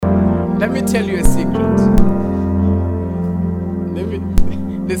Let me tell you a secret.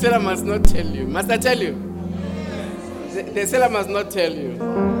 They said I must not tell you. Must I tell you? They said I must not tell you.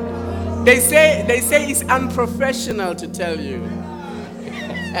 They say it's unprofessional to tell you.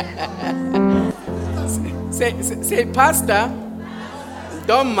 Say, Pastor,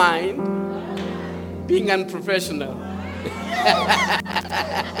 don't mind being unprofessional.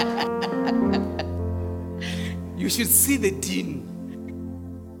 You should see the dean.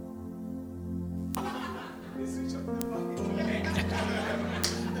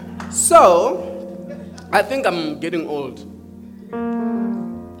 So, I think I'm getting old.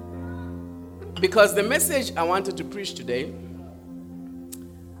 Because the message I wanted to preach today,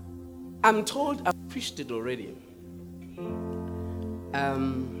 I'm told I've preached it already.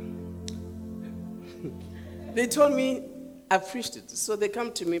 They told me I've preached it. So they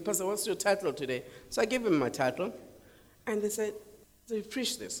come to me, Pastor, what's your title today? So I gave them my title. And they said, so you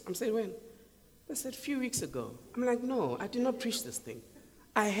preached this. I'm saying, when? They said, a few weeks ago. I'm like, no, I did not preach this thing.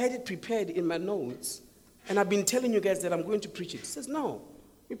 I had it prepared in my notes. And I've been telling you guys that I'm going to preach it. He says, no,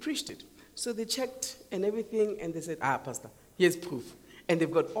 we preached it. So they checked and everything. And they said, Pastor, here's proof. And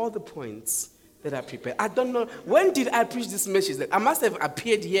they've got all the points that I prepared. I don't know. When did I preach this message? That I must have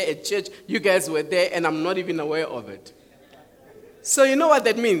appeared here at church. You guys were there, and I'm not even aware of it. So you know what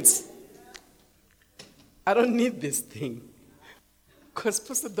that means? I don't need this thing. Because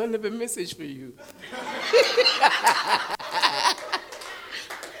Pastor don't have a message for you.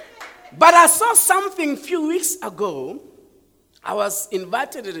 But I saw something a few weeks ago. I was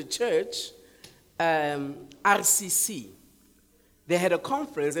invited at a church, RCC. They had a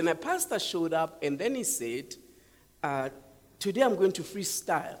conference, and a pastor showed up, and then he said, today I'm going to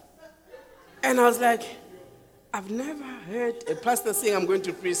freestyle. And I was like, I've never heard a pastor saying I'm going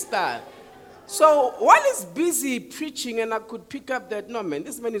to freestyle. So while he's busy preaching, and I could pick up that, no man,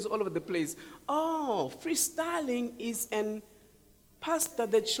 this man is all over the place. Oh, freestyling is an pastor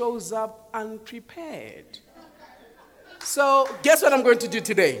that shows up unprepared. So guess what I'm going to do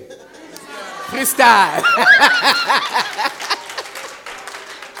today? Freestyle.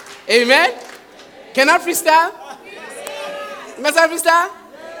 Amen? Can I freestyle? Must I freestyle?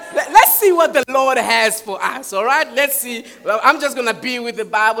 Let's see what the Lord has for us, all right? Let's see. Well, I'm just going to be with the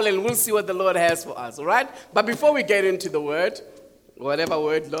Bible, and we'll see what the Lord has for us, all right? But before we get into the word, whatever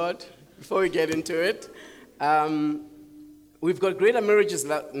word, Lord, before we get into it, we've got greater marriages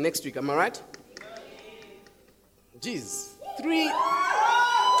next week, am I right? Jeez. 3.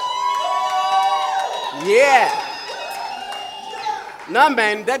 Yeah. No,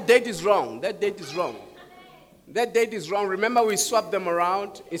 man, that date is wrong. That date is wrong. Remember, we swapped them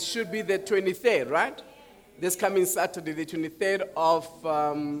around. It should be the 23rd, right? This coming Saturday, the 23rd of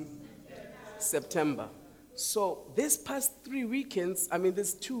September. So this past 3 weekends,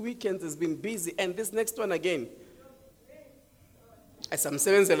 these 2 weekends has been busy. And this next one again.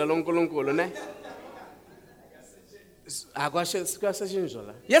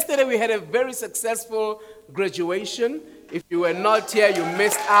 Yesterday we had a very successful graduation. If you were not here, you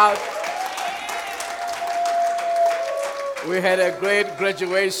missed out. We had a great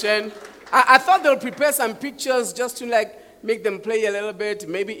graduation. I thought they'll prepare some pictures just to make them play a little bit.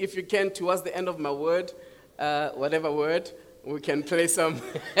 Maybe if you can, towards the end of my word, whatever word, we can play some.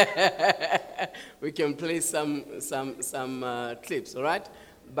 We can play some clips. All right.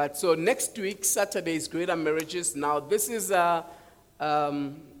 But so next week, Saturday is Greater Marriages. Now this is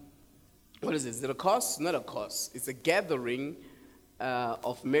what is this? Is it a course? Not a course. It's a gathering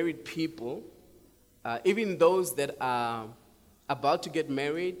of married people, even those that are about to get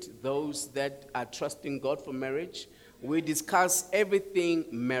married, those that are trusting God for marriage. We discuss everything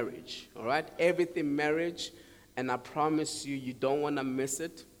marriage, all right? Everything marriage, and I promise you, you don't want to miss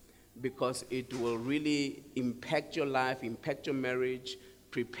it because it will really impact your life, impact your marriage,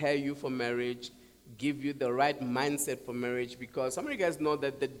 prepare you for marriage, give you the right mindset for marriage, because some of you guys know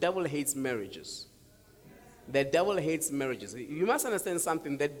that the devil hates marriages. The devil hates marriages. You must understand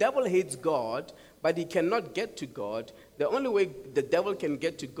something. The devil hates God, but he cannot get to God. The only way the devil can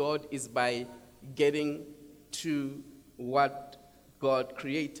get to God is by getting to what God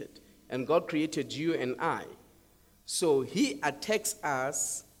created. And God created you and I. So he attacks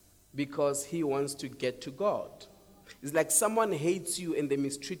us because he wants to get to God. It's like someone hates you and they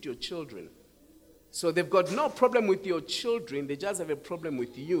mistreat your children. So they've got no problem with your children, they just have a problem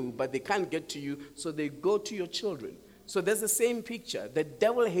with you, but they can't get to you, so they go to your children. So there's the same picture. The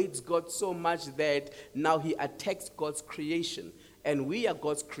devil hates God so much that now he attacks God's creation. And we are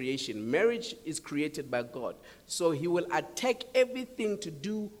God's creation. Marriage is created by God. So he will attack everything to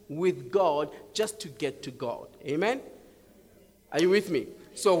do with God just to get to God. Amen? Are you with me?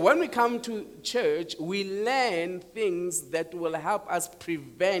 So when we come to church, we learn things that will help us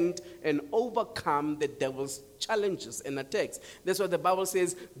prevent and overcome the devil's challenges and attacks. That's what the Bible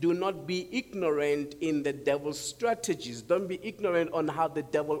says, do not be ignorant in the devil's strategies. Don't be ignorant on how the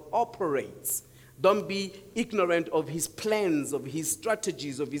devil operates. Don't be ignorant of his plans, of his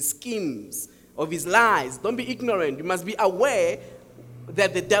strategies, of his schemes, of his lies. Don't be ignorant. You must be aware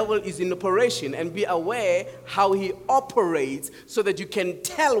that the devil is in operation and be aware how he operates so that you can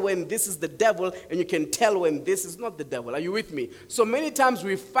tell when this is the devil and you can tell when this is not the devil. Are you with me? So many times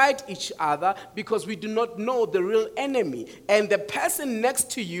we fight each other because we do not know the real enemy. And the person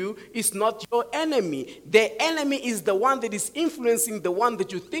next to you is not your enemy. The enemy is the one that is influencing the one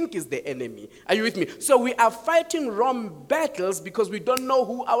that you think is the enemy. Are you with me? So we are fighting wrong battles because we don't know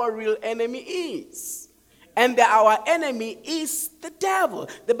who our real enemy is. And our enemy is the devil.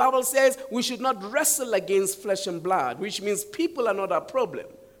 The Bible says we should not wrestle against flesh and blood, which means people are not our problem.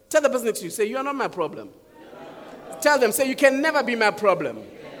 Tell the person next to you, say, you are not my problem. Tell them, say, you can never be my problem.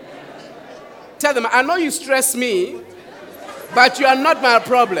 Tell them, I know you stress me, but you are not my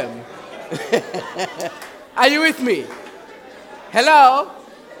problem. Are you with me? Hello?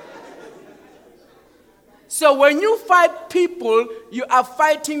 So when you fight people, you are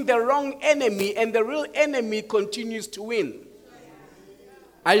fighting the wrong enemy, and the real enemy continues to win.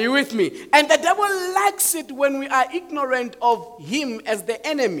 Are you with me? And the devil likes it when we are ignorant of him as the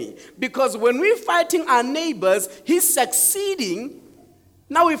enemy. Because when we're fighting our neighbors, he's succeeding.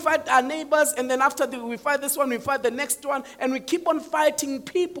 Now we fight our neighbors, and then after we fight this one, we fight the next one, and we keep on fighting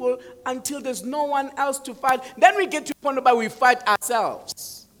people until there's no one else to fight. Then we get to a point where we fight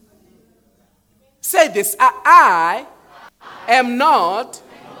ourselves. Say this, I am not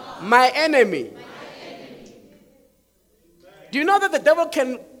my enemy. Do you know that the devil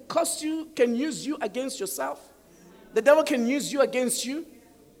can use you against yourself? The devil can use you against you.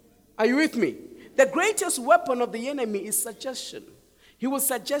 Are you with me? The greatest weapon of the enemy is suggestion. He will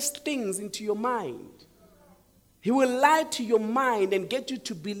suggest things into your mind. He will lie to your mind and get you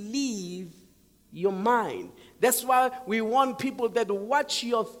to believe your mind. That's why we want people that watch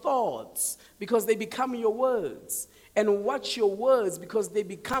your thoughts because they become your words. And watch your words because they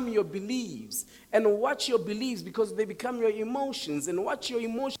become your beliefs. And watch your beliefs because they become your emotions. And watch your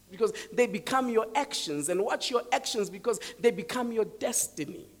emotions because they become your actions. And watch your actions because they become your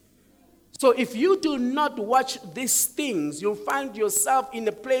destiny. So if you do not watch these things, you'll find yourself in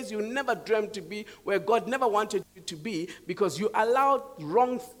a place you never dreamt to be, where God never wanted you to be, because you allowed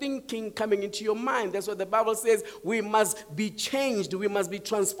wrong thinking coming into your mind. That's what the Bible says. We must be changed. We must be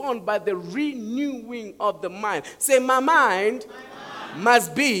transformed by the renewing of the mind. Say, my mind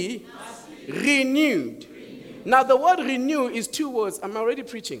must be renewed. Now, the word renew is two words. I'm already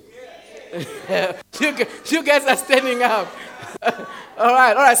preaching. You guys are standing up. All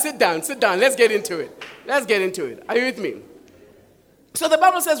right, sit down. Let's get into it. Are you with me? So the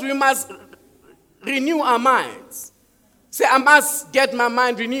Bible says we must renew our minds. Say, I must get my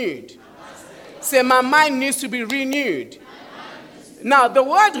mind renewed. Say, my mind needs to be renewed. Now, the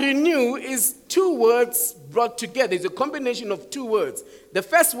word renew is two words brought together. It's a combination of two words. The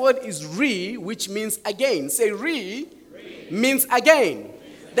first word is which means again. Say, means again.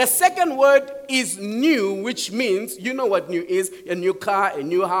 The second word is new, which means, you know what new is, a new car, a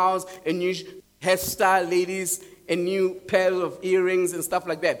new house, a new hairstyle, ladies, a new pair of earrings and stuff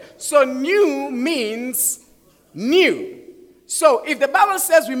like that. So new means new. So if the Bible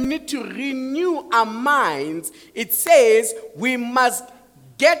says we need to renew our minds, it says we must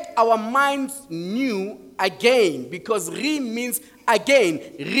get our minds new again, because means again,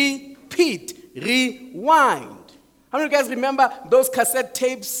 repeat, rewind. How many of you guys remember those cassette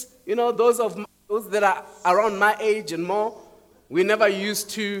tapes, those that are around my age and more? We never used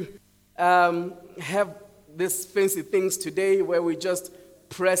to have these fancy things today where we just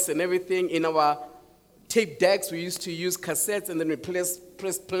press and everything. In our tape decks, we used to use cassettes, and then we press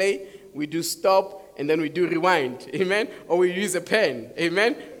play, we do stop, and then we do rewind, amen? Or we use a pen,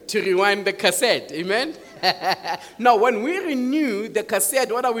 amen, to rewind the cassette, amen? Now, when we renew the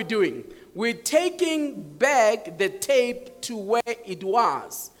cassette, what are we doing? We're taking back the tape to where it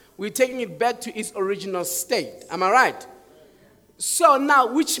was. We're taking it back to its original state. Am I right? So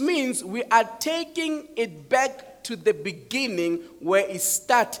now, which means we are taking it back to the beginning where it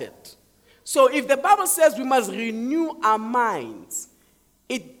started. So if the Bible says we must renew our minds,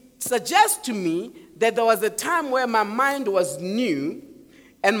 it suggests to me that there was a time where my mind was new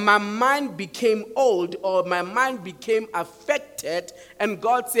and my mind became old, or my mind became affected, and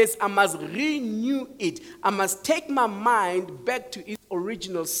God says I must renew it. I must take my mind back to its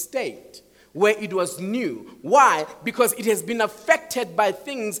original state. where it was new. Why? Because it has been affected by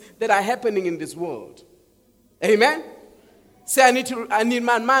things that are happening in this world. Amen? Say, I need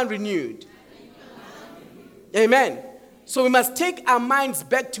my mind renewed. Amen. So we must take our minds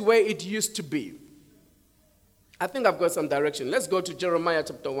back to where it used to be. I think I've got some direction. Let's go to Jeremiah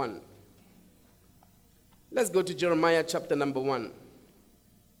chapter 1. Let's go to Jeremiah chapter number 1.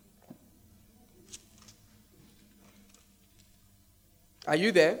 Are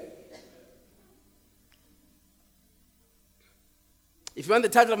you there? If you want, the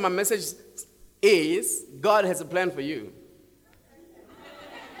title of my message is God has a plan for you.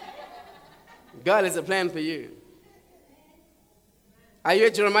 God has a plan for you. Are you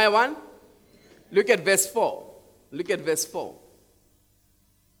at Jeremiah 1? Look at verse 4. Look at verse 4.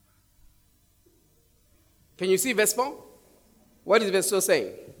 Can you see verse 4? What is verse 4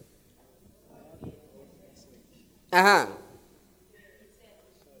 saying?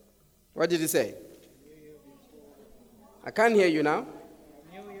 What did he say? I can't hear you now.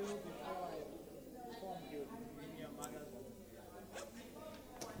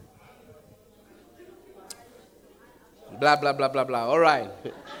 Blah, blah, blah, blah, blah. All right.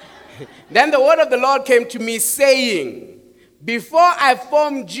 Then the word of the Lord came to me saying, before I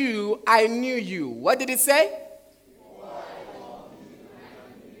formed you, I knew you. What did it say?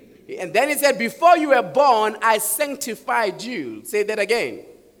 And then it said, before you were born, I sanctified you. Say that again.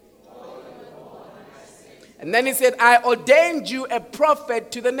 And then he said, I ordained you a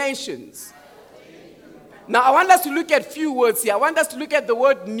prophet to the nations. Now, I want us to look at few words here. I want us to look at the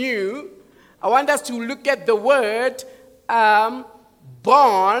word new. I want us to look at the word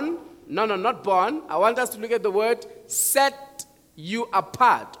born. No, not born. I want us to look at the word set you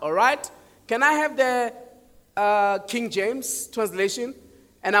apart. All right? Can I have the King James translation?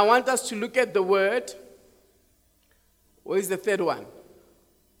 And I want us to look at the word. What is the third one?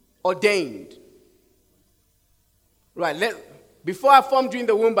 Ordained. Right. Before I formed you in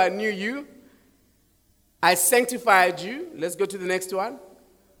the womb, I knew you. I sanctified you. Let's go to the next one.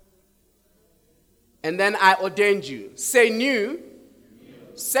 And then I ordained you. Say new,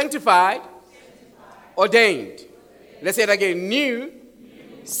 sanctified, ordained. Let's say it again. New,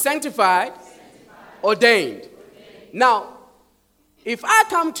 sanctified, ordained. Now, if I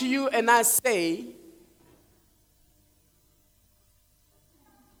come to you and I say,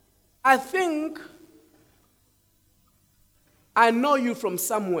 I think I know you from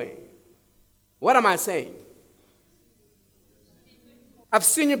somewhere. What am I saying? I've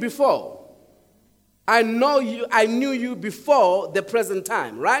seen you before. I know you, I knew you before the present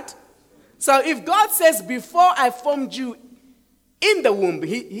time, right? So if God says, before I formed you in the womb,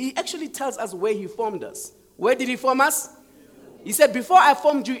 he actually tells us where he formed us. Where did he form us? He said, before I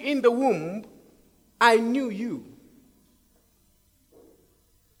formed you in the womb, I knew you.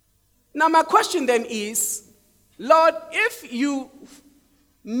 Now my question then is, Lord, if you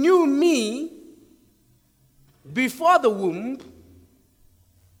knew me before the womb,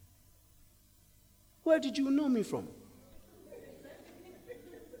 where did you know me from?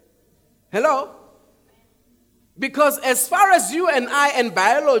 Hello? Because as far as you and I and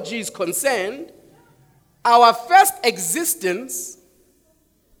biology is concerned, our first existence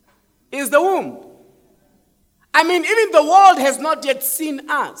is the womb. I mean, even the world has not yet seen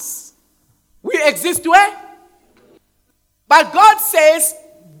us. We exist where? But God says,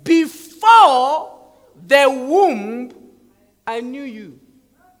 before the womb, I knew you.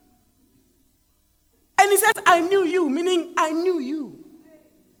 And he says, I knew you, meaning I knew you.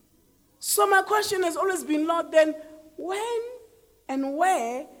 So my question has always been, Lord, then when and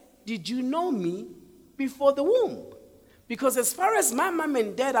where did you know me before the womb? Because as far as my mom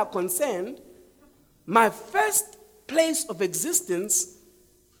and dad are concerned, my first place of existence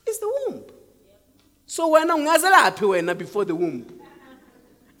is the womb. So when before the womb.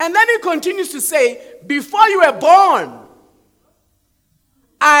 And then he continues to say, before you were born,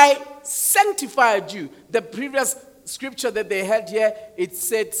 I sanctified you. The previous scripture that they had here, it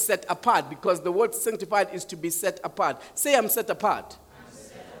said set apart, because the word sanctified is to be set apart. Say, I'm set apart. I'm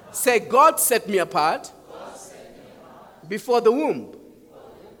set apart. Say, God set me apart, before the womb.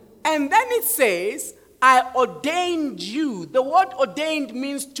 And then it says, I ordained you. The word ordained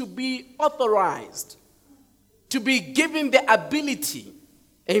means to be authorized, to be given the ability.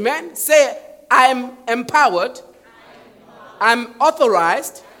 Amen? Say, I'm empowered. I'm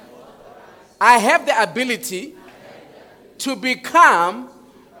authorized. I have the ability to become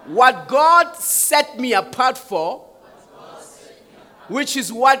what God set me apart for, which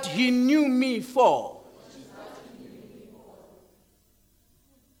is what he knew me for.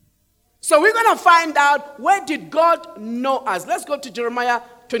 So we're going to find out, where did God know us? Let's go to Jeremiah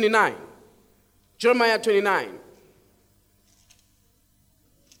 29. Jeremiah 29.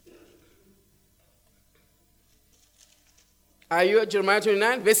 Are you at Jeremiah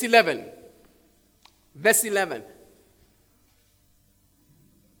 29? Verse 11. Verse 11.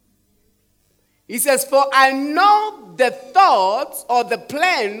 He says, "For I know the thoughts or the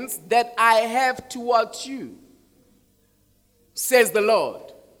plans that I have towards you, says the Lord.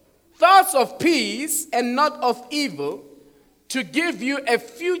 Thoughts of peace and not of evil, to give you a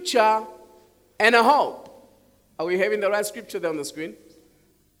future and a hope." Are we having the right scripture there on the screen?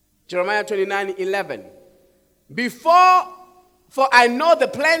 Jeremiah 29:11. For I know the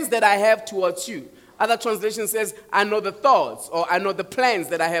plans that I have towards you. Other translation says, I know the thoughts, or I know the plans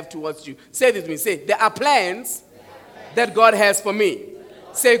that I have towards you. Say this with me. Say, there are plans that God has for me.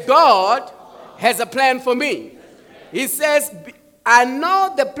 Say, God has a plan for me. He says, I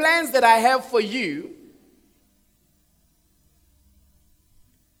know the plans that I have for you.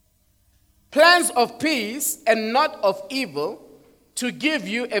 Plans of peace and not of evil, to give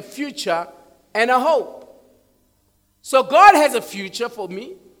you a future and a hope. So God has a future for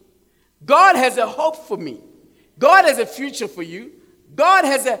me. God has a hope for me. God has a future for you. God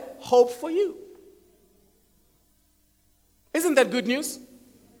has a hope for you. Isn't that good news?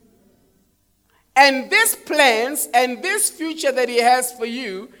 And these plans and this future that He has for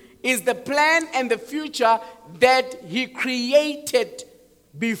you is the plan and the future that He created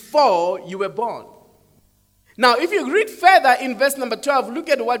before you were born. Now, if you read further in verse number 12, look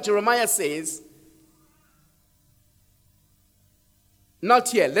at what Jeremiah says. Not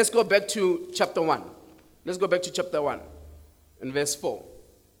here. Let's go back to chapter 1. Let's go back to chapter 1 and verse 4.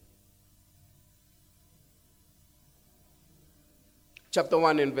 Chapter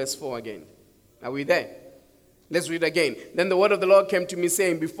 1 and verse 4 again. Are we there? Let's read again. Then the word of the Lord came to me,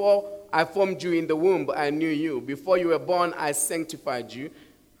 saying, before I formed you in the womb, I knew you. Before you were born, I sanctified you,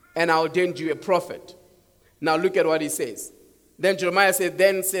 and I ordained you a prophet. Now look at what he says. Then Jeremiah said,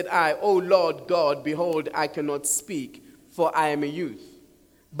 then said I, O Lord God, behold, I cannot speak, for I am a youth.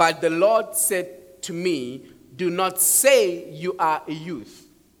 But the Lord said to me, do not say you are a youth,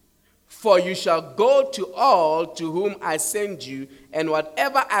 for you shall go to all to whom I send you, and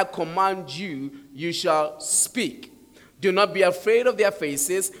whatever I command you, you shall speak. Do not be afraid of their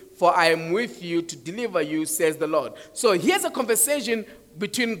faces, for I am with you to deliver you, says the Lord. So here's a conversation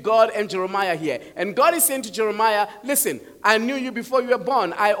between God and Jeremiah here. And God is saying to Jeremiah, listen, I knew you before you were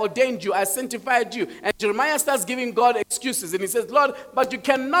born. I ordained you. I sanctified you. And Jeremiah starts giving God excuses. And he says, Lord, but you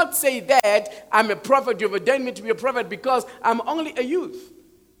cannot say that I'm a prophet. You've ordained me to be a prophet because I'm only a youth.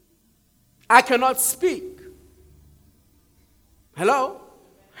 I cannot speak. Hello?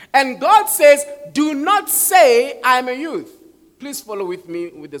 And God says, do not say I'm a youth. Please follow with me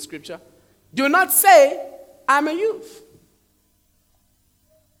with the scripture. Do not say I'm a youth.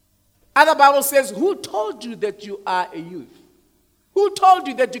 Other Bible says, who told you that you are a youth? Who told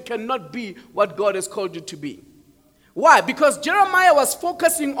you that you cannot be what God has called you to be? Why? Because Jeremiah was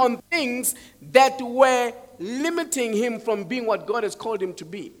focusing on things that were limiting him from being what God has called him to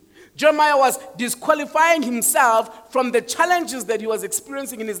be. Jeremiah was disqualifying himself from the challenges that he was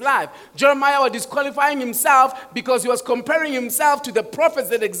experiencing in his life. Jeremiah was disqualifying himself because he was comparing himself to the prophets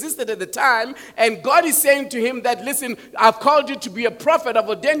that existed at the time. And God is saying to him that, listen, I've called you to be a prophet. I've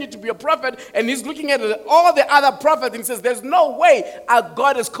ordained you to be a prophet. And he's looking at all the other prophets and he says, there's no way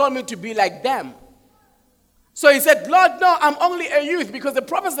God has called me to be like them. So he said, Lord, no, I'm only a youth, because the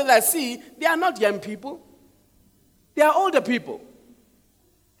prophets that I see, they are not young people. They are older people.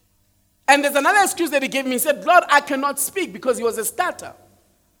 And there's another excuse that he gave me. He said, Lord, I cannot speak, because he was a stutter.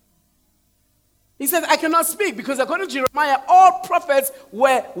 He said, I cannot speak because according to Jeremiah, all prophets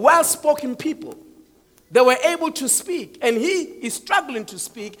were well-spoken people. They were able to speak, and he is struggling to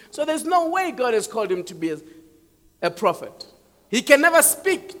speak, so there's no way God has called him to be a prophet. He can never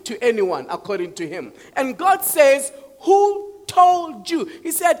speak to anyone according to him. And God says, who told you?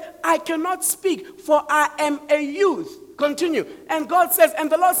 He said, I cannot speak, for I am a youth. Continue. And God says,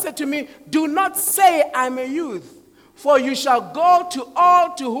 and the Lord said to me, do not say I'm a youth, for you shall go to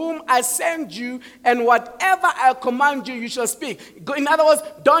all to whom I send you, and whatever I command you, you shall speak. In other words,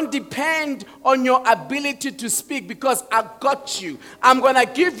 don't depend on your ability to speak, because I got you. I'm going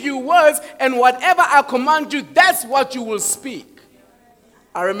to give you words, and whatever I command you, that's what you will speak.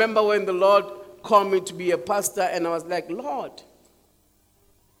 I remember when the Lord called me to be a pastor, and I was like, Lord,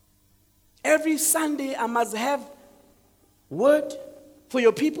 every Sunday I must have word for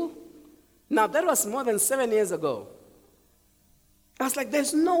your people? Now, that was more than 7 years ago. I was like,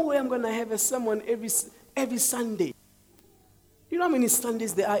 there's no way I'm going to have a sermon every Sunday. You know how many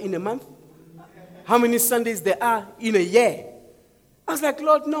Sundays there are in a month? How many Sundays there are in a year? I was like,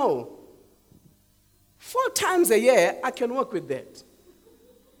 Lord, no. 4 times a year, I can work with that.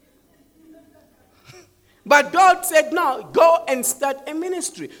 But God said, no, go and start a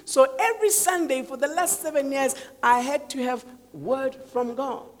ministry. So every Sunday for the last 7 years, I had to have word from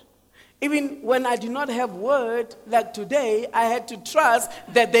God. Even when I did not have word, like today, I had to trust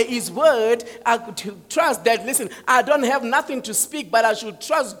that there is word. I could trust that, listen, I don't have nothing to speak, but I should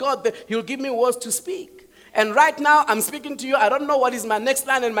trust God that He'll give me words to speak. And right now, I'm speaking to you. I don't know what is my next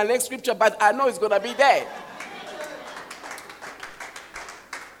line and my next scripture, but I know it's going to be there.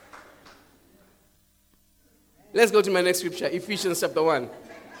 Let's go to my next scripture, Ephesians chapter 1.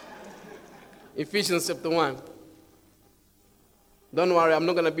 Ephesians chapter 1. Don't worry, I'm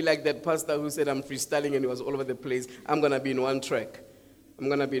not going to be like that pastor who said I'm freestyling and he was all over the place. I'm going to be in one track.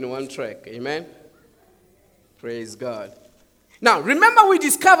 Amen? Praise God. Now, remember we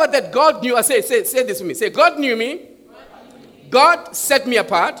discovered that God knew. Say this with me. Say, God knew me. God set me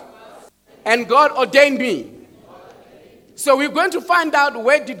apart. And God ordained me. So we're going to find out,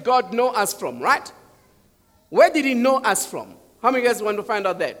 where did God know us from, right? Where did He know us from? How many guys want to find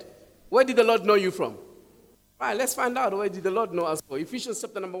out that? Where did the Lord know you from? All right, let's find out, where did the Lord know us from? Ephesians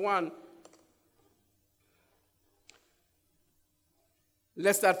chapter number 1.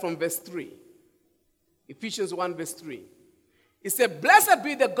 Let's start from verse 3. Ephesians 1 verse 3. It said, blessed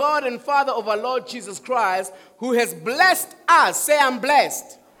be the God and Father of our Lord Jesus Christ, who has blessed us. Say, I'm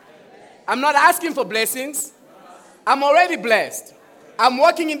blessed. I'm not asking for blessings. I'm already blessed. I'm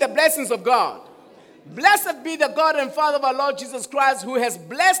walking in the blessings of God. Blessed be the God and Father of our Lord Jesus Christ, who has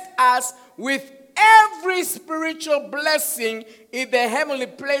blessed us with every spiritual blessing in the heavenly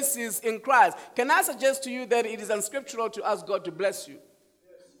places in Christ. Can I suggest to you that it is unscriptural to ask God to bless you?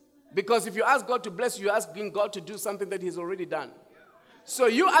 Because if you ask God to bless you, you're asking God to do something that He's already done. So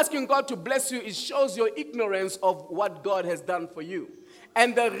you asking God to bless you, it shows your ignorance of what God has done for you.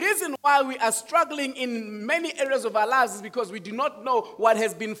 And the reason why we are struggling in many areas of our lives is because we do not know what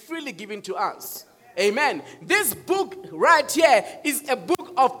has been freely given to us. Amen. This book right here is a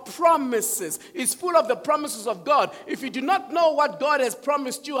book of promises. It's full of the promises of God. If you do not know what God has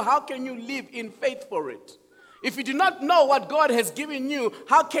promised you, how can you live in faith for it? If you do not know what God has given you,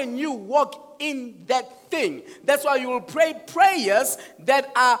 how can you walk in that thing? That's why you will pray prayers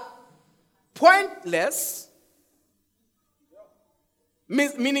that are pointless,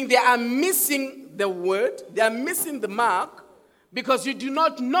 meaning they are missing the word, they are missing the mark, because you do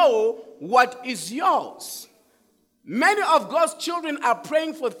not know what is yours. Many of God's children are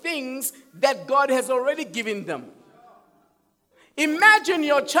praying for things that God has already given them. Imagine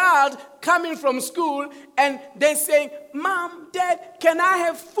your child coming from school and they're saying, Mom, Dad, can I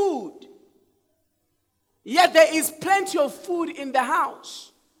have food? Yet there is plenty of food in the house.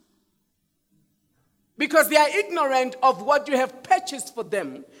 Because they are ignorant of what you have purchased for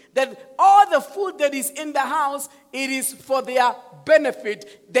them. That all the food that is in the house, it is for their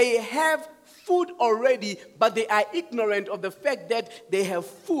benefit. They have food already, but they are ignorant of the fact that they have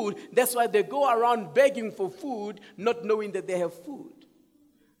food. That's why they go around begging for food, not knowing that they have food.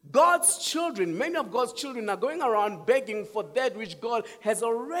 God's children, many of God's children are going around begging for that which God has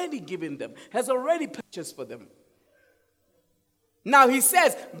already given them, has already purchased for them. Now He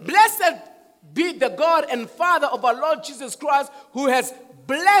says, blessed be the God and Father of our Lord Jesus Christ, who has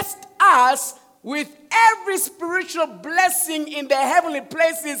blessed us with every spiritual blessing in the heavenly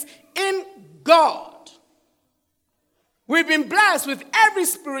places in God. We've been blessed with every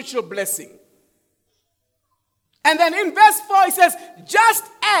spiritual blessing. And then in verse 4 it says, just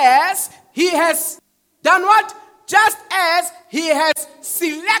as He has done what? Just as He has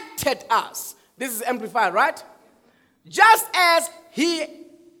selected us. This is amplified, right? Just as He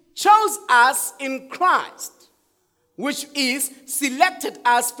chose us in Christ, which is selected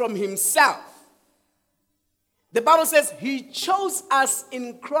us from Himself. The Bible says He chose us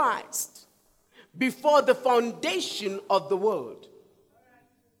in Christ before the foundation of the world.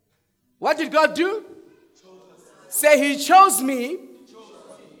 What did God do? Say, He chose me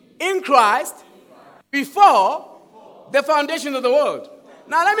in Christ before the foundation of the world.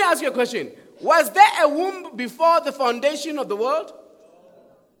 Now let me ask you a question. Was there a womb before the foundation of the world?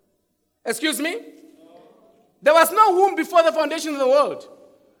 Excuse me? There was no womb before the foundation of the world.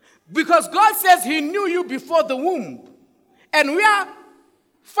 Because God says He knew you before the womb. And we are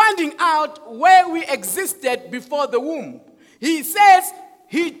finding out where we existed before the womb. He says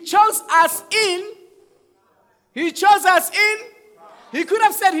He chose us in. He chose us in. He could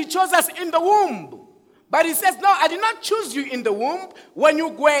have said He chose us in the womb. But He says, no, I did not choose you in the womb. When you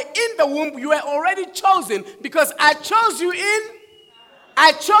were in the womb, you were already chosen. Because I chose you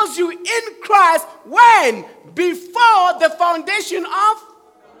in Christ. When? Before the foundation of.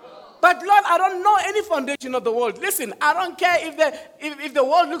 But Lord, I don't know any foundation of the world. Listen, I don't care if the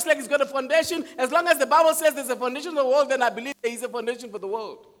world looks like it's got a foundation. As long as the Bible says there's a foundation of the world, then I believe there is a foundation for the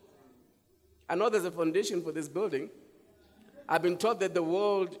world. I know there's a foundation for this building. I've been taught that the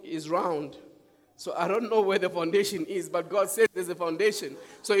world is round. So I don't know where the foundation is, but God says there's a foundation.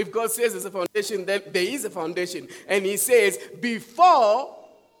 So if God says there's a foundation, then there is a foundation. And he says, before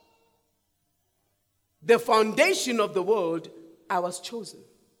the foundation of the world, I was chosen.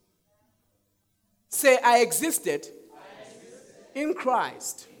 Say, I existed in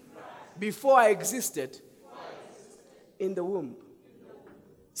Christ before I existed in the womb.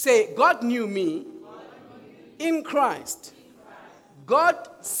 Say, God knew me in Christ. God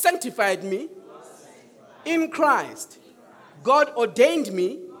sanctified me in Christ. God ordained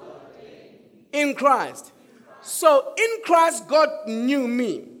me in Christ. So in Christ, God knew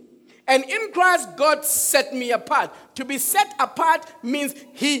me. And in Christ, God set me apart. To be set apart means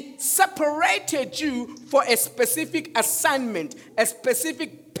he separated you for a specific assignment, a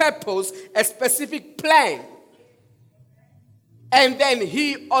specific purpose, a specific plan. And then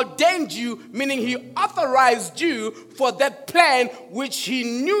he ordained you, meaning he authorized you for that plan which he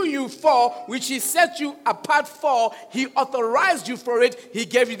knew you for, which he set you apart for. He authorized you for it. He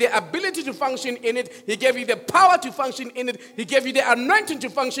gave you the ability to function in it. He gave you the power to function in it. He gave you the anointing to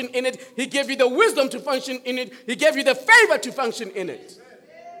function in it. He gave you the wisdom to function in it. He gave you the favor to function in it.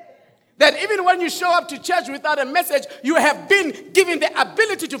 That even when you show up to church without a message, you have been given the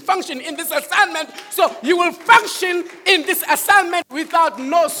ability to function in this assignment, so you will function in this assignment without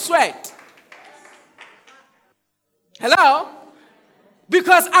no sweat. Hello?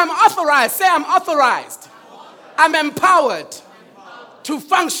 Because I'm authorized. Say, I'm authorized. I'm empowered to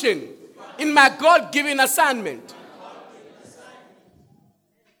function in my God-given assignment.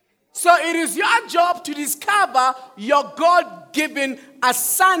 So it is your job to discover your God-given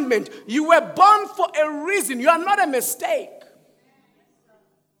assignment. You were born for a reason. You are not a mistake.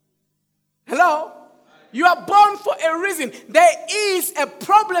 Hello? You are born for a reason. There is a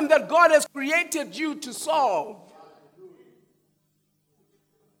problem that God has created you to solve.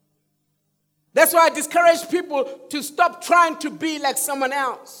 That's why I discourage people to stop trying to be like someone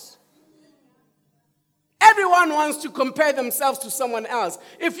else. Everyone wants to compare themselves to someone else.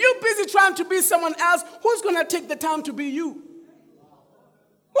 If you're busy trying to be someone else, who's going to take the time to be you?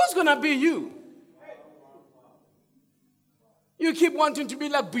 Who's going to be you? You keep wanting to be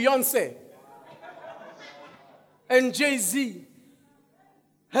like Beyonce and Jay-Z.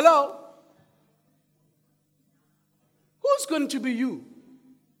 Hello? Who's going to be you?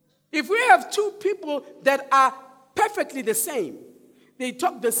 If we have two people that are perfectly the same, they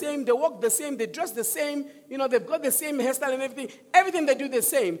talk the same, they walk the same, they dress the same, they've got the same hairstyle and everything they do the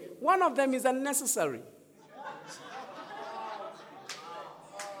same, one of them is unnecessary.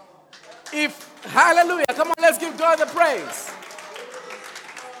 Hallelujah, come on, let's give God the praise.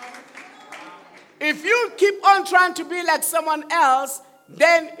 If you keep on trying to be like someone else,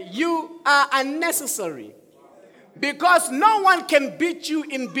 then you are unnecessary. Because no one can beat you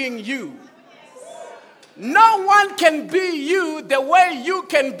in being you. No one can be you the way you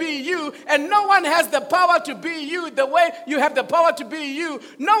can be you, and no one has the power to be you the way you have the power to be you.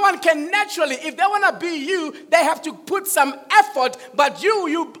 No one can naturally, if they want to be you, they have to put some effort, but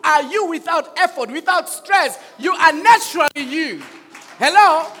you are you without effort, without stress. You are naturally you.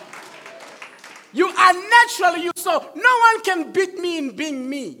 Hello? You are naturally you, so no one can beat me in being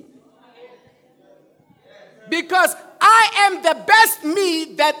me. Because I am the best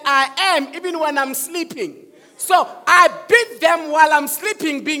me that I am, even when I'm sleeping. So I beat them while I'm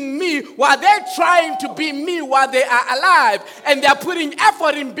sleeping being me, while they're trying to be me while they are alive. And they're putting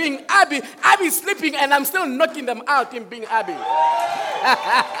effort in being Abi. Abi's sleeping and I'm still knocking them out in being Abi.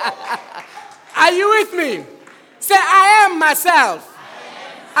 Are you with me? Say, I am myself.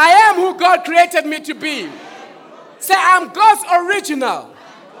 I am who God created me to be. Say, I'm God's original.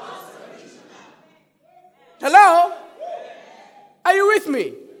 Hello? Are you with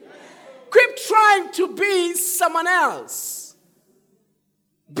me? Quit trying to be someone else.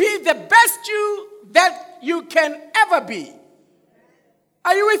 Be the best you that you can ever be.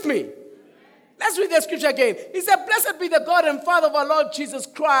 Are you with me? Let's read the scripture again. He said, blessed be the God and Father of our Lord Jesus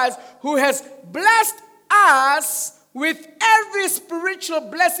Christ, who has blessed us with every spiritual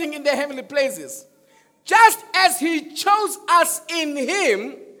blessing in the heavenly places, just as he chose us in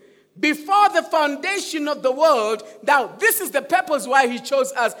him before the foundation of the world. Now, this is the purpose why he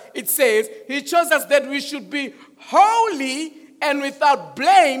chose us. It says, he chose us that we should be holy and without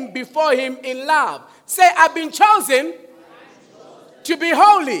blame before him in love. Say, I've been chosen to be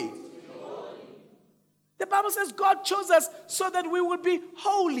holy. The Bible says God chose us so that we would be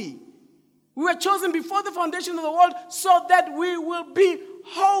holy. We were chosen before the foundation of the world so that we will be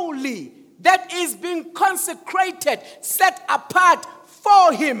holy. That is being consecrated, set apart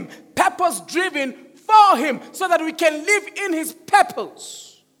for Him, purpose-driven for Him, so that we can live in His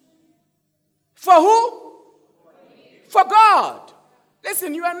purpose. For who? For God.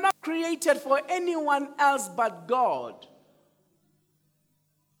 Listen, you are not created for anyone else but God.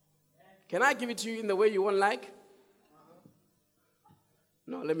 Can I give it to you in the way you won't like?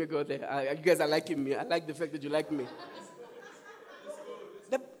 No, let me go there. You guys are liking me. I like the fact that you like me.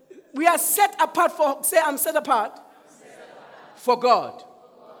 We are set apart for, say I'm set apart, for God.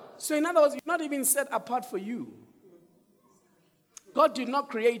 So in other words, you're not even set apart for you. God did not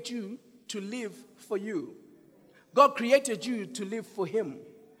create you to live for you. God created you to live for Him,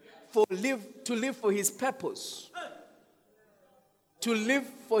 to live for His purpose, to live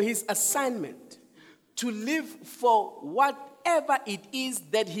for His assignment, to live for whatever it is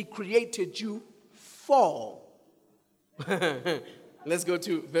that He created you for. Let's go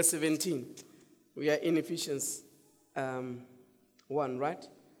to verse 17. We are in Ephesians 1, right?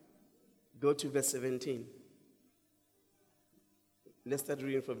 Go to verse 17. Let's start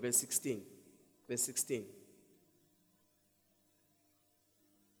reading from verse 16. Verse 16.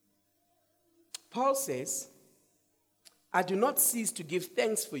 Paul says, I do not cease to give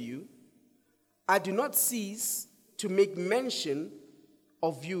thanks for you. I do not cease to make mention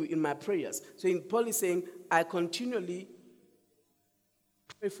of you in my prayers. So Paul is saying, I continually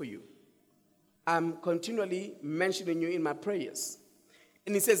pray for you. I'm continually mentioning you in my prayers.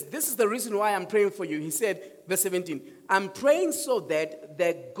 And he says, this is the reason why I'm praying for you. He said, verse 17, I'm praying so that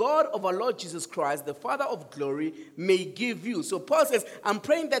the God of our Lord Jesus Christ, the Father of glory, may give you. So Paul says, I'm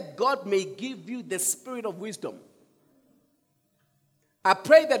praying that God may give you the spirit of wisdom. I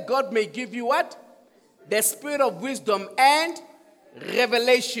pray that God may give you what? The spirit of wisdom and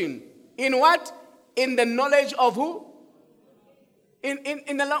revelation. In what? In the knowledge of who? In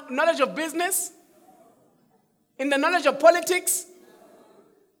the knowledge of business? In the knowledge of politics?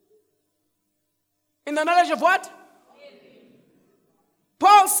 In the knowledge of what?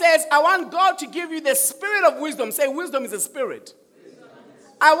 Paul says, I want God to give you the spirit of wisdom. Say, wisdom is a spirit.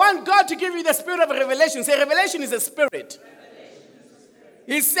 I want God to give you the spirit of revelation. Say, revelation is a spirit.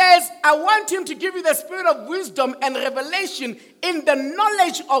 He says, I want Him to give you the spirit of wisdom and revelation in the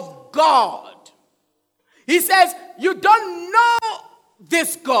knowledge of God. He says, you don't know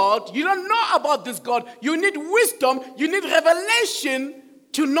this God. You don't know about this God. You need wisdom. You need revelation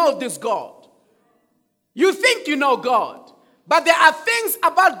to know this God. You think you know God, but there are things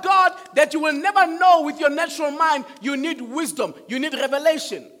about God that you will never know with your natural mind. You need wisdom. You need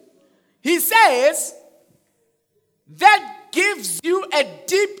revelation. He says, that gives you a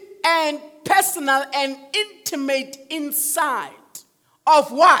deep and personal and intimate insight of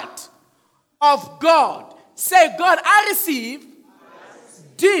what? Of God. Say, God, I receive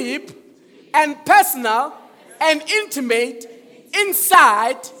deep and personal and intimate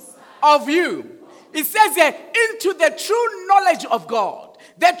insight of you. It says here, into the true knowledge of God.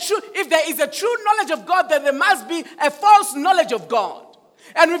 If there is a true knowledge of God, then there must be a false knowledge of God.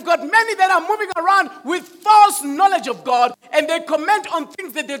 And we've got many that are moving around with false knowledge of God, and they comment on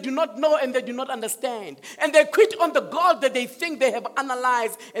things that they do not know and they do not understand. And they quit on the God that they think they have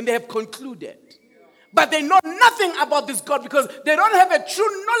analyzed and they have concluded. But they know nothing about this God because they don't have a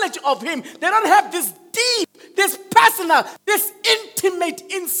true knowledge of Him. They don't have this deep, this personal, this intimate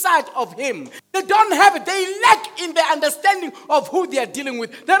insight of Him. They don't have it. They lack in their understanding of who they are dealing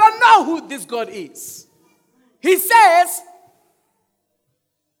with. They don't know who this God is. He says,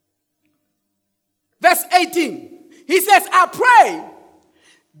 verse 18, he says, I pray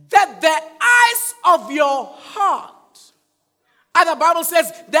that the eyes of your heart, other Bible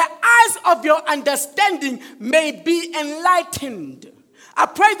says, the eyes of your understanding may be enlightened. I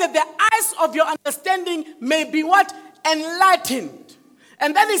pray that the eyes of your understanding may be what? Enlightened.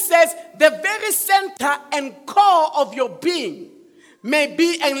 And then it says, the very center and core of your being may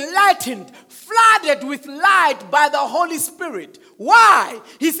be enlightened, flooded with light by the Holy Spirit. Why?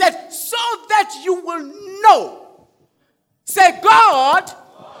 He said, so that you will know. Say, God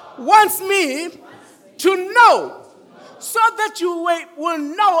wants me to know. So that you will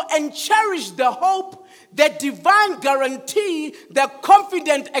know and cherish the hope, the divine guarantee, the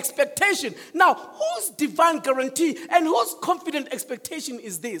confident expectation. Now, whose divine guarantee and whose confident expectation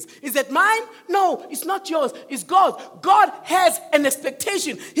is this? Is it mine? No, it's not yours. It's God. God has an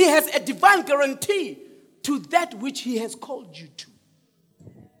expectation. He has a divine guarantee to that which He has called you to.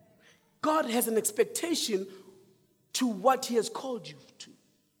 God has an expectation to what He has called you to.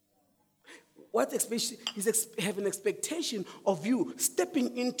 He's have an expectation of you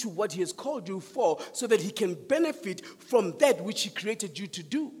stepping into what he has called you for so that he can benefit from that which he created you to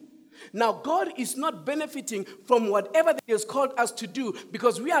do. Now, God is not benefiting from whatever that he has called us to do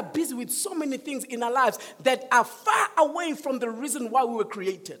because we are busy with so many things in our lives that are far away from the reason why we were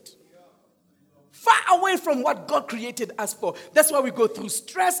created. Far away from what God created us for. That's why we go through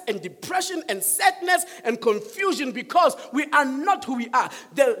stress and depression and sadness and confusion because we are not who we are.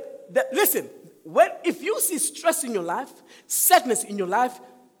 Listen, if you see stress in your life, sadness in your life,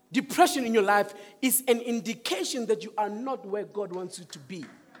 depression in your life, is an indication that you are not where God wants you to be.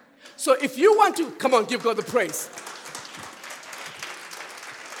 So if you want to, come on, give God the praise.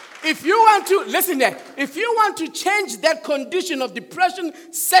 If you want to, listen there, if you want to change that condition of depression,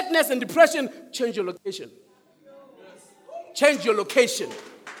 sadness and depression, change your location. Change your location.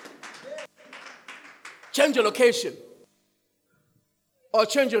 Change your location. Or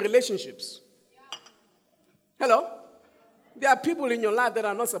change your relationships. Hello? There are people in your life that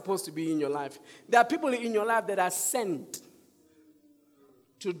are not supposed to be in your life. There are people in your life that are sent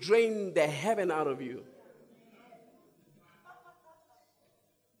to drain the heaven out of you.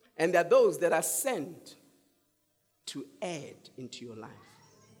 And there are those that are sent to add into your life.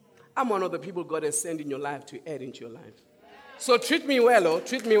 I'm one of the people God has sent in your life to add into your life. So treat me well, oh,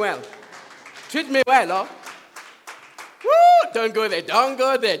 treat me well. Treat me well, oh. Woo! Don't go there, don't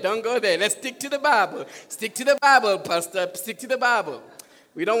go there, don't go there. Let's stick to the Bible. Stick to the Bible, Pastor. Stick to the Bible.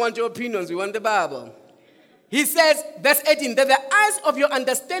 We don't want your opinions, we want the Bible. He says, verse 18, that the eyes of your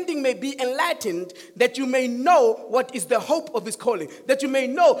understanding may be enlightened, that you may know what is the hope of his calling. That you may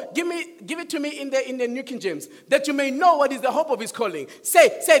know, give it to me in the New King James. That you may know what is the hope of his calling. Say,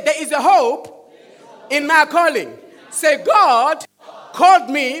 there is a hope in my calling. Say, God called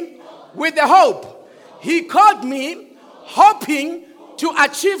me with a hope. He called me hoping to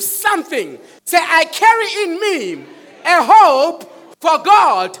achieve something. Say, I carry in me a hope for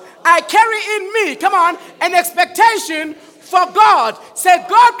God. I carry in me, come on, an expectation for God. Say,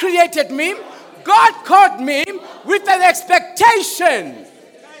 God created me. God called me with an expectation.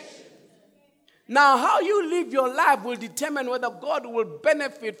 Now, how you live your life will determine whether God will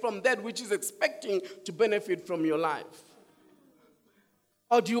benefit from that which is expecting to benefit from your life.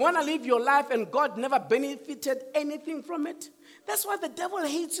 Or do you want to live your life and God never benefited anything from it? That's why the devil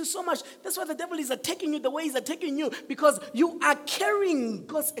hates you so much. That's why the devil is attacking you the way he's attacking you. Because you are carrying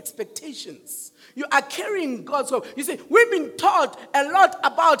God's expectations. You are carrying God's hope. You see, we've been taught a lot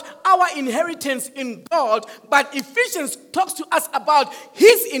about our inheritance in God. But Ephesians talks to us about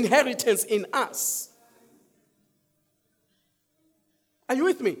his inheritance in us. Are you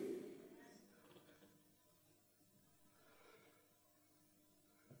with me?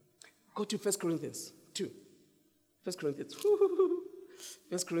 Go to 1 Corinthians 2. 1 Corinthians.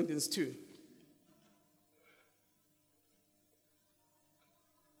 1 Corinthians 2.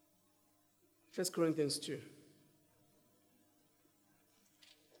 First Corinthians 2.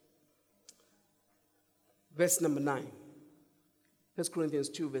 Verse number 9. 1 Corinthians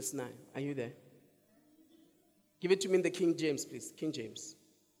 2, verse 9. Are you there? Give it to me in the King James, please. King James.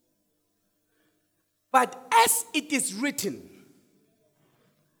 But as it is written,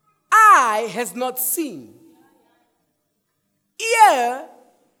 eye has not seen,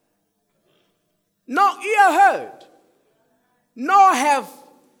 nor ear heard, nor have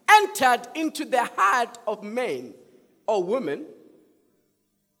entered into the heart of man or woman.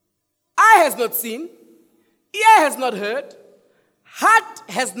 Eye has not seen, ear has not heard, heart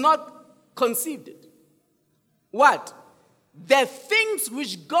has not conceived it. What? The things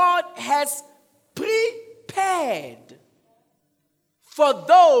which God has prepared for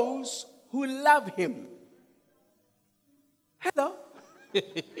those who love him. Hello?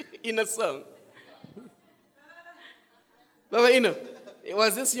 In a song. Baba Ino,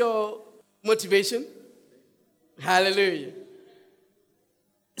 was this your motivation? Hallelujah.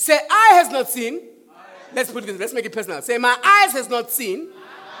 Say, eye has not seen. Let's put it this, let's make it personal. Say, my eyes has not seen.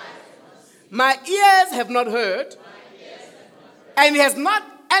 My ears have not heard. And it has not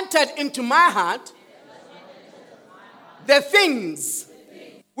entered into my heart the things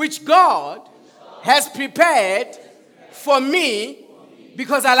which God has prepared for me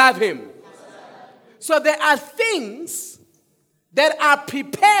because I love him. So there are things that are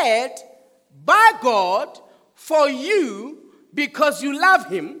prepared by God for you because you love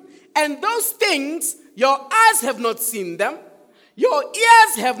him. And those things, your eyes have not seen them. Your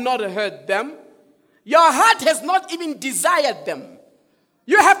ears have not heard them. Your heart has not even desired them.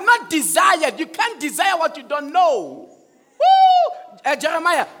 You have not desired. You can't desire what you don't know. Woo!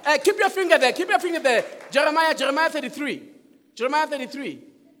 Jeremiah, keep your finger there. Keep your finger there. Jeremiah 33. Jeremiah 33.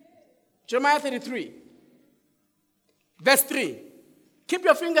 Jeremiah 33, verse 3. Keep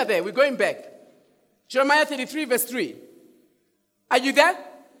your finger there. We're going back. Jeremiah 33, verse 3. Are you there?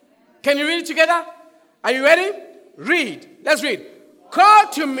 Can you read it together? Are you ready? Read. Let's read. Call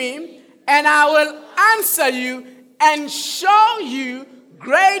to me, and I will answer you and show you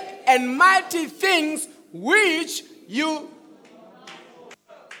great and mighty things which you...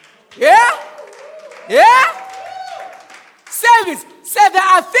 Yeah? Yeah? Say this. Say there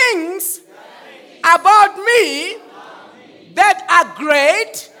are things about me that are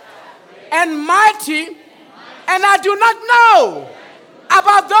great and mighty, and I do not know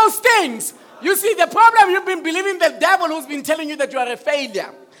about those things. You see, the problem, you've been believing the devil who's been telling you that you are a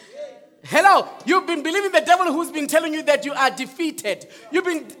failure. Hello, you've been believing the devil who's been telling you that you are defeated. You've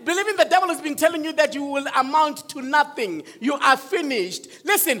been believing the devil who's been telling you that you will amount to nothing. You are finished.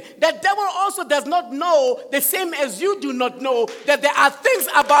 Listen, the devil also does not know, the same as you do not know, that there are things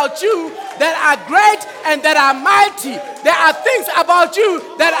about you that are great and that are mighty. There are things about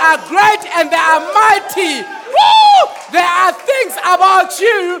you that are great and that are mighty. Woo! There are things about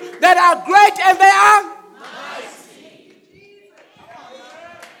you that are great and they are...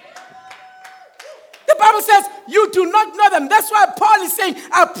 The Bible says you do not know them. That's why Paul is saying,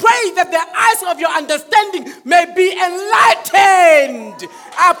 I pray that the eyes of your understanding may be enlightened.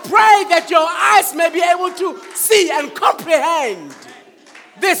 I pray that your eyes may be able to see and comprehend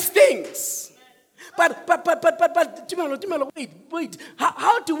these things. But, Tumelo, wait.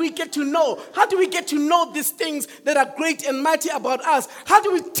 How do we get to know? How do we get to know these things that are great and mighty about us? How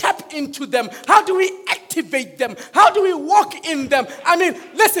do we tap into them? How do we activate them? How do we walk in them? I mean,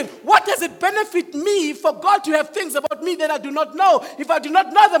 listen, what does it benefit me for God to have things about me that I do not know? If I do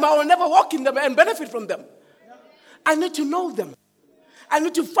not know them, I will never walk in them and benefit from them. I need to know them. I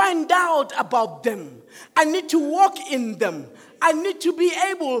need to find out about them. I need to walk in them. I need to be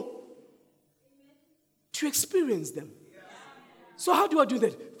able to experience them. So how do I do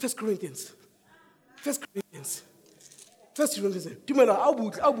that? 1 Corinthians.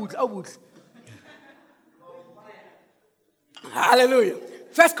 Hallelujah.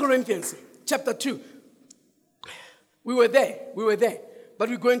 1 Corinthians chapter 2. We were there. But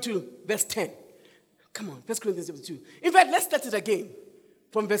we're going to verse 10. Come on, 1 Corinthians chapter 2. In fact, let's start it again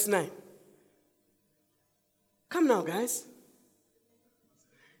from verse 9. Come now, guys.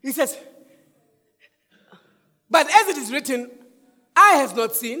 He says, but as it is written, eye has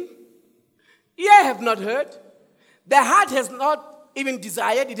not seen, ear have not heard, the heart has not even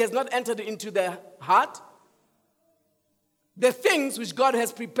desired, it has not entered into the heart, the things which God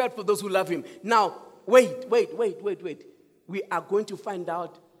has prepared for those who love him. Now, wait. We are going to find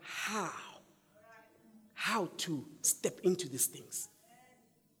out how to step into these things,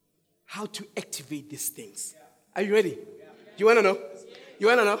 how to activate these things. Are you ready? You want to know? You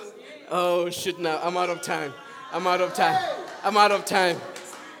want to know? Oh, shit, now I'm out of time.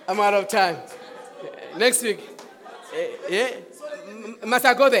 Next week. Yeah? Must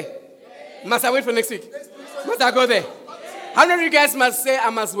I go there? Must I wait for next week? Must I go there? How many of you guys must say I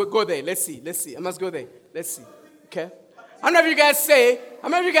must go there? Let's see. I must go there. Let's see. Okay? How many of you guys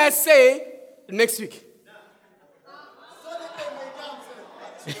say next week?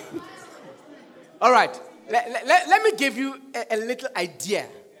 All right. Let me give you a little idea.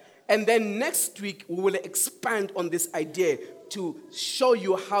 And then next week, we will expand on this idea to show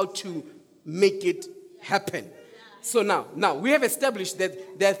you how to make it happen. So now we have established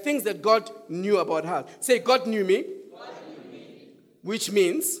that there are things that God knew about her. Say, God knew me. Which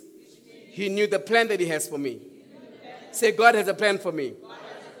means he knew the plan that he has for me. Say, God has a plan for me.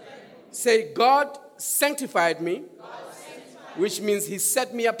 Say, God sanctified me. Which means he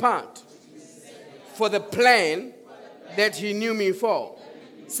set me apart for the plan that he knew me for.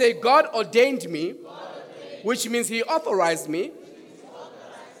 Say, God ordained me, which means he authorized me,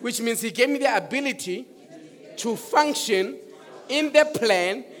 which means he gave me the ability to function in the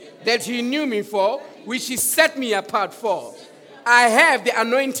plan that he knew me for, which he set me apart for. I have the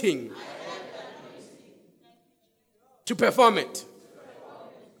anointing to perform it.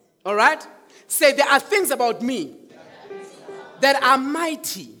 All right? Say, there are things about me that are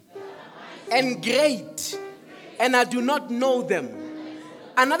mighty and great, and I do not know them.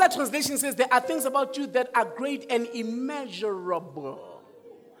 Another translation says there are things about you that are great and immeasurable.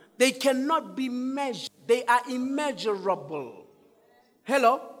 They cannot be measured. They are immeasurable.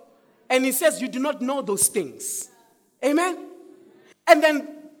 Hello? And he says you do not know those things. Amen? And then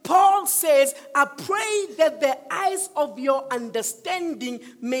Paul says, I pray that the eyes of your understanding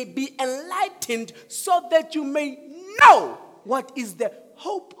may be enlightened so that you may know what is the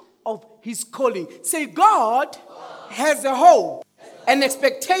hope of his calling. Say, God has a hope, an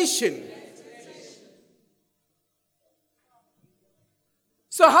expectation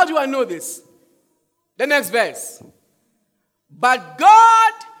So how do I know this? The next verse. But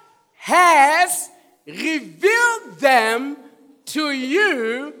God has revealed them to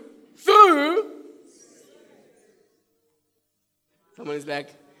you through. Someone is like,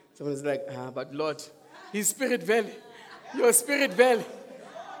 but Lord, His Spirit Valley, your Spirit Valley.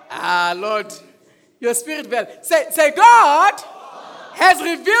 Lord, your Spirit Valley. Say, God has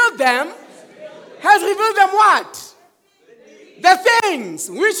revealed them. Has revealed them what? The things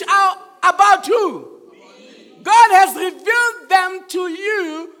which are about you. God has revealed them to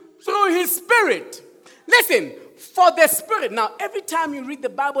you through His Spirit. Listen, for the Spirit. Now, every time you read the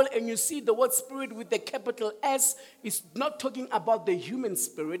Bible and you see the word Spirit with the capital S, it's not talking about the human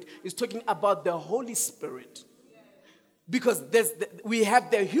spirit. It's talking about the Holy Spirit. Because we have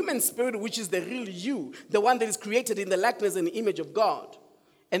the human spirit, which is the real you, the one that is created in the likeness and the image of God.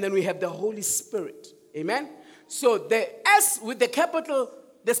 And then we have the Holy Spirit. Amen? So the S with the capital,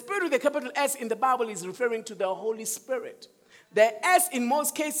 the Spirit with the capital S in the Bible is referring to the Holy Spirit. The S in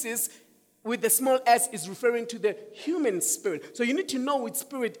most cases with the small s is referring to the human spirit. So you need to know which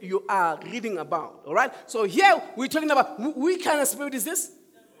spirit you are reading about. All right? So here we're talking about, which kind of spirit is this?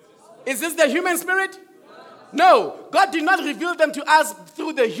 Is this the human spirit? No. God did not reveal them to us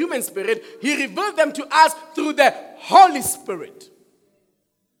through the human spirit. He revealed them to us through the Holy Spirit.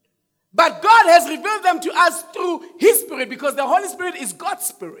 But God has revealed them to us through His Spirit because the Holy Spirit is God's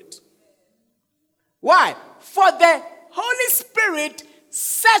Spirit. Why? For the Holy Spirit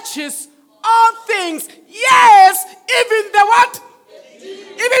searches all things. Yes, even the what?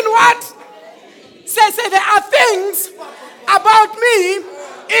 Even what? Say there are things about me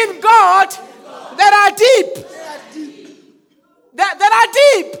in God that are deep. That are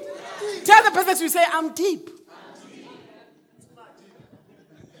deep. Tell the person, you say, I'm deep.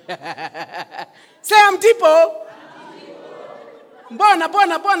 Say, I'm deep, oh. Bona.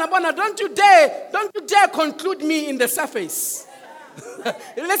 Don't you dare conclude me in the surface.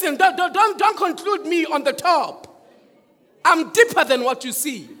 Listen, don't conclude me on the top. I'm deeper than what you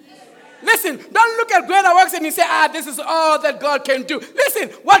see. Listen, don't look at greater works and you say, this is all that God can do. Listen,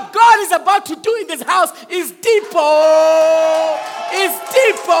 what God is about to do in this house is deeper. Is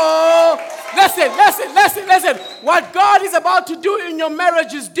deeper. Listen. What God is about to do in your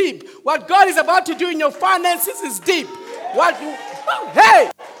marriage is deep. What God is about to do in your finances is deep. What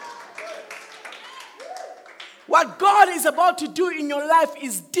God is about to do in your life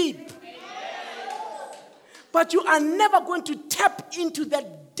is deep. But you are never going to tap into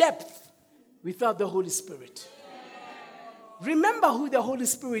that depth without the Holy Spirit. Remember who the Holy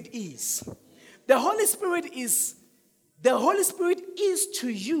Spirit is. The Holy Spirit is to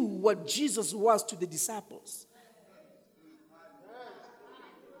you what Jesus was to the disciples.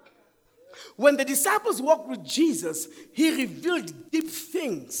 When the disciples walked with Jesus, He revealed deep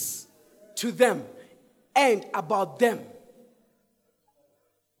things to them and about them.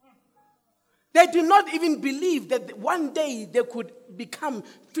 They did not even believe that one day they could become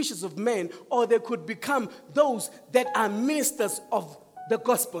fishers of men or they could become those that are ministers of the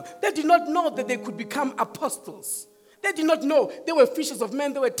gospel. They did not know that they could become apostles. They did not know. They were fishers of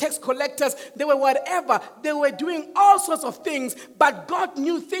men. They were tax collectors. They were whatever. They were doing all sorts of things. But God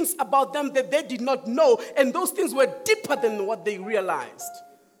knew things about them that they did not know. And those things were deeper than what they realized.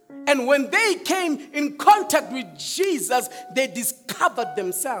 And when they came in contact with Jesus, they discovered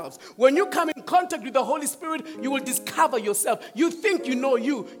themselves. When you come in contact with the Holy Spirit, you will discover yourself. You think you know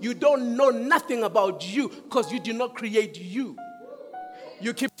you. You don't know nothing about you because you did not create you.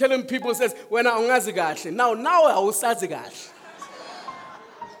 You keep telling people, says, when I ungazi kahle. Now awusazi kahle.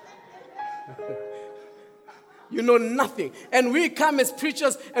 You know nothing. And we come as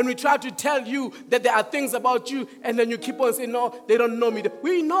preachers and we try to tell you that there are things about you, and then you keep on saying, no, they don't know me.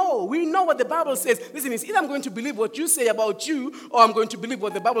 We know what the Bible says. Listen, it's either I'm going to believe what you say about you, or I'm going to believe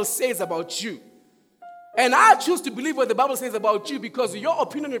what the Bible says about you. And I choose to believe what the Bible says about you because your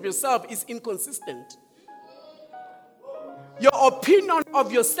opinion of yourself is inconsistent. Your opinion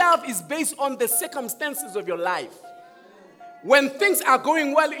of yourself is based on the circumstances of your life. When things are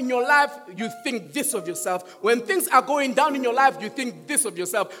going well in your life, you think this of yourself. When things are going down in your life, you think this of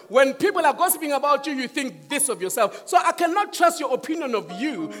yourself. When people are gossiping about you, you think this of yourself. So I cannot trust your opinion of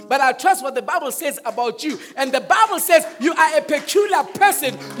you, but I trust what the Bible says about you. And the Bible says you are a peculiar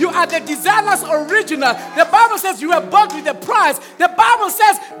person. You are the designer's original. The Bible says you are bought with a price. The Bible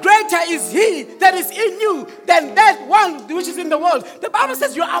says greater is He that is in you than that one which is in the world. The Bible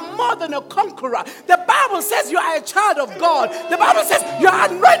says you are more than a conqueror. The Bible says you are a child of God. The Bible says you are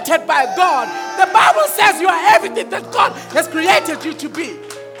anointed by God. The Bible says you are everything that God has created you to be.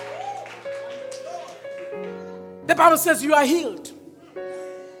 The Bible says you are healed.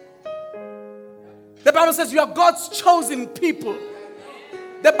 The Bible says you are God's chosen people.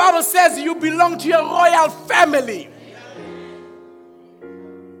 The Bible says you belong to a royal family.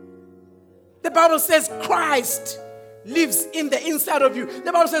 The Bible says Christ lives in the inside of you.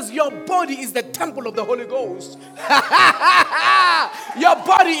 The Bible says your body is the temple of the Holy Ghost. Your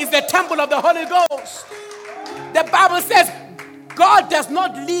body is the temple of the Holy Ghost. The Bible says God does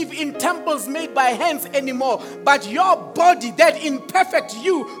not live in temples made by hands anymore, but your body, that imperfect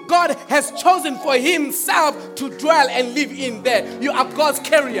you, God has chosen for himself to dwell and live in there. You are God's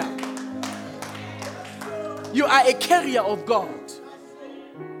carrier. You are a carrier of God.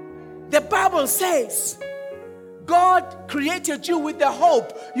 The Bible says God created you with the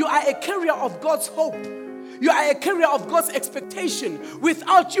hope. You are a carrier of God's hope. You are a carrier of God's expectation.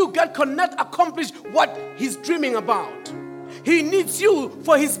 Without you, God cannot accomplish what he's dreaming about. He needs you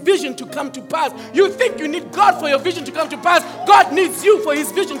for his vision to come to pass. You think you need God for your vision to come to pass. God needs you for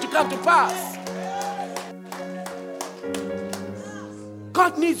his vision to come to pass.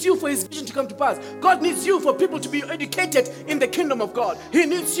 God needs you for his vision to come to pass. God needs you for people to be educated in the kingdom of God. He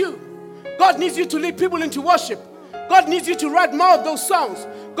needs you. God needs you to lead people into worship. God needs you to write more of those songs.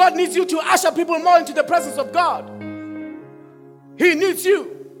 God needs you to usher people more into the presence of God. He needs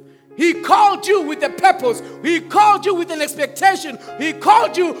you. He called you with a purpose. He called you with an expectation. He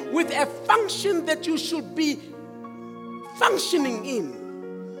called you with a function that you should be functioning in,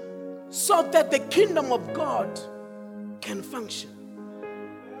 so that the kingdom of God can function.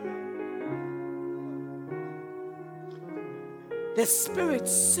 The Spirit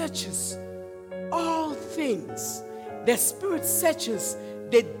searches all things. The Spirit searches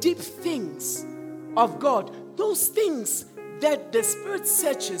the deep things of God. Those things that the Spirit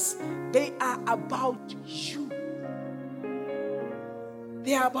searches, they are about you.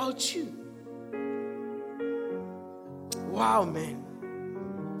 They are about you. Wow, man.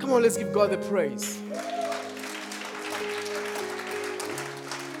 Come on, let's give God the praise.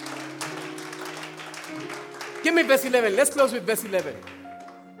 Give me verse 11. Let's close with verse 11.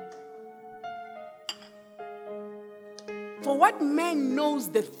 For what man knows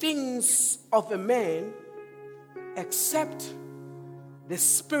the things of a man except the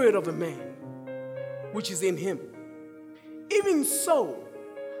spirit of a man which is in him? Even so,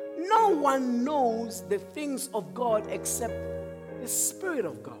 no one knows the things of God except the Spirit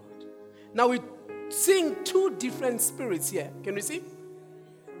of God. Now we're seeing two different spirits here. Can we see?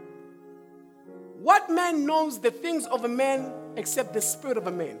 What man knows the things of a man except the spirit of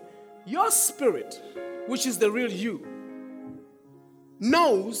a man? Your spirit, which is the real you,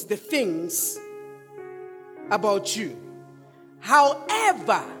 knows the things about you.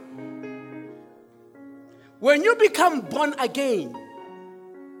 However, when you become born again,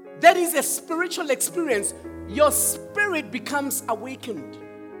 that is a spiritual experience. Your spirit becomes awakened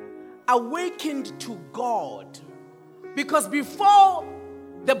to God. Because before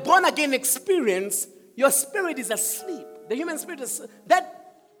the born again experience, your spirit is asleep. The human spirit is,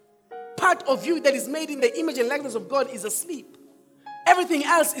 that part of you that is made in the image and likeness of God is asleep. Everything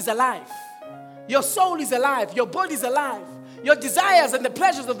else is alive. Your soul is alive. Your body is alive. Your desires and the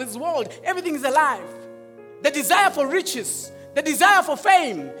pleasures of this world, everything is alive. The desire for riches, the desire for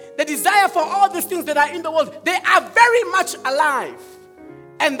fame, the desire for all these things that are in the world, they are very much alive.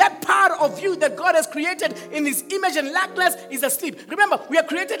 And that part of you that God has created in his image and likeness is asleep. Remember, we are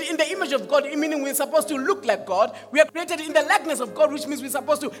created in the image of God, meaning we're supposed to look like God. We are created in the likeness of God, which means we're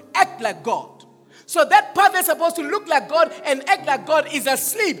supposed to act like God. So that part that's supposed to look like God and act like God is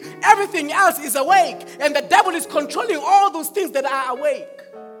asleep. Everything else is awake. And the devil is controlling all those things that are awake.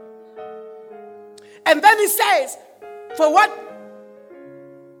 And then he says, for what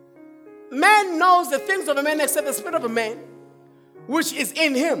man knows the things of a man except the spirit of a man, which is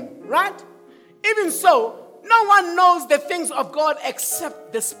in him, right? Even so, no one knows the things of God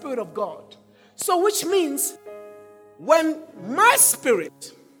except the Spirit of God. So which means when my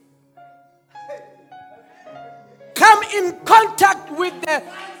spirit come in contact with the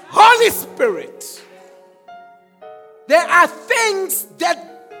Holy Spirit, there are things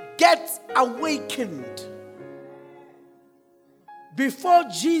that get awakened. Before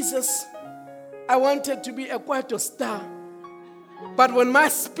Jesus, I wanted to be a Kwaito star. But when my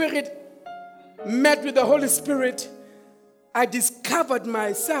spirit met with the Holy Spirit, I discovered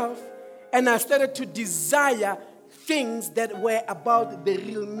myself and I started to desire things that were about the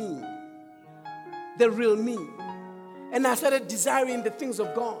real me. The real me. And I started desiring the things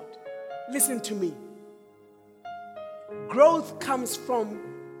of God. Listen to me. Growth comes from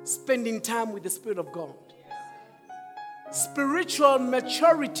spending time with the Spirit of God. spiritual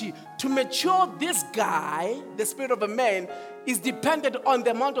maturity, to mature this guy, the spirit of a man, is dependent on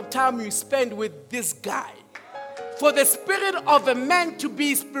the amount of time you spend with this guy. For the spirit of a man to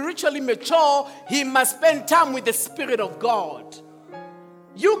be spiritually mature, he must spend time with the Spirit of God.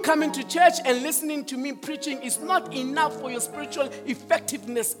 You coming to church and listening to me preaching is not enough for your spiritual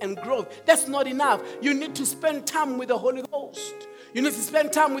effectiveness and growth. That's not enough. You need to spend time with the Holy Ghost. You need to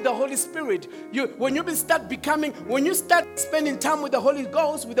spend time with the Holy Spirit. When you start spending time with the Holy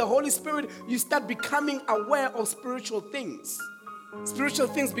Ghost, with the Holy Spirit, you start becoming aware of spiritual things. Spiritual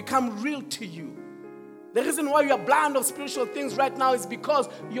things become real to you. The reason why you are blind of spiritual things right now is because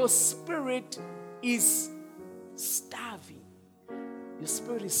your spirit is starving. Your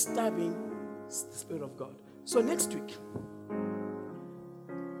spirit is starving the Spirit of God. So next week,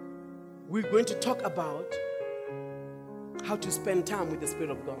 we're going to talk about how to spend time with the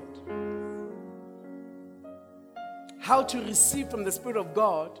Spirit of God. How to receive from the Spirit of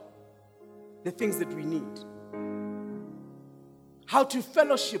God the things that we need. How to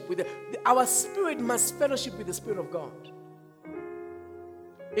fellowship with our spirit must fellowship with the Spirit of God.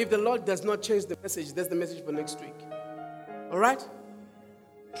 If the Lord does not change the message, that's the message for next week. All right?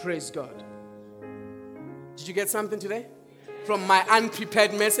 Praise God. Did you get something today from my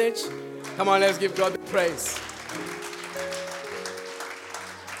unprepared message? Come on, let's give God the praise.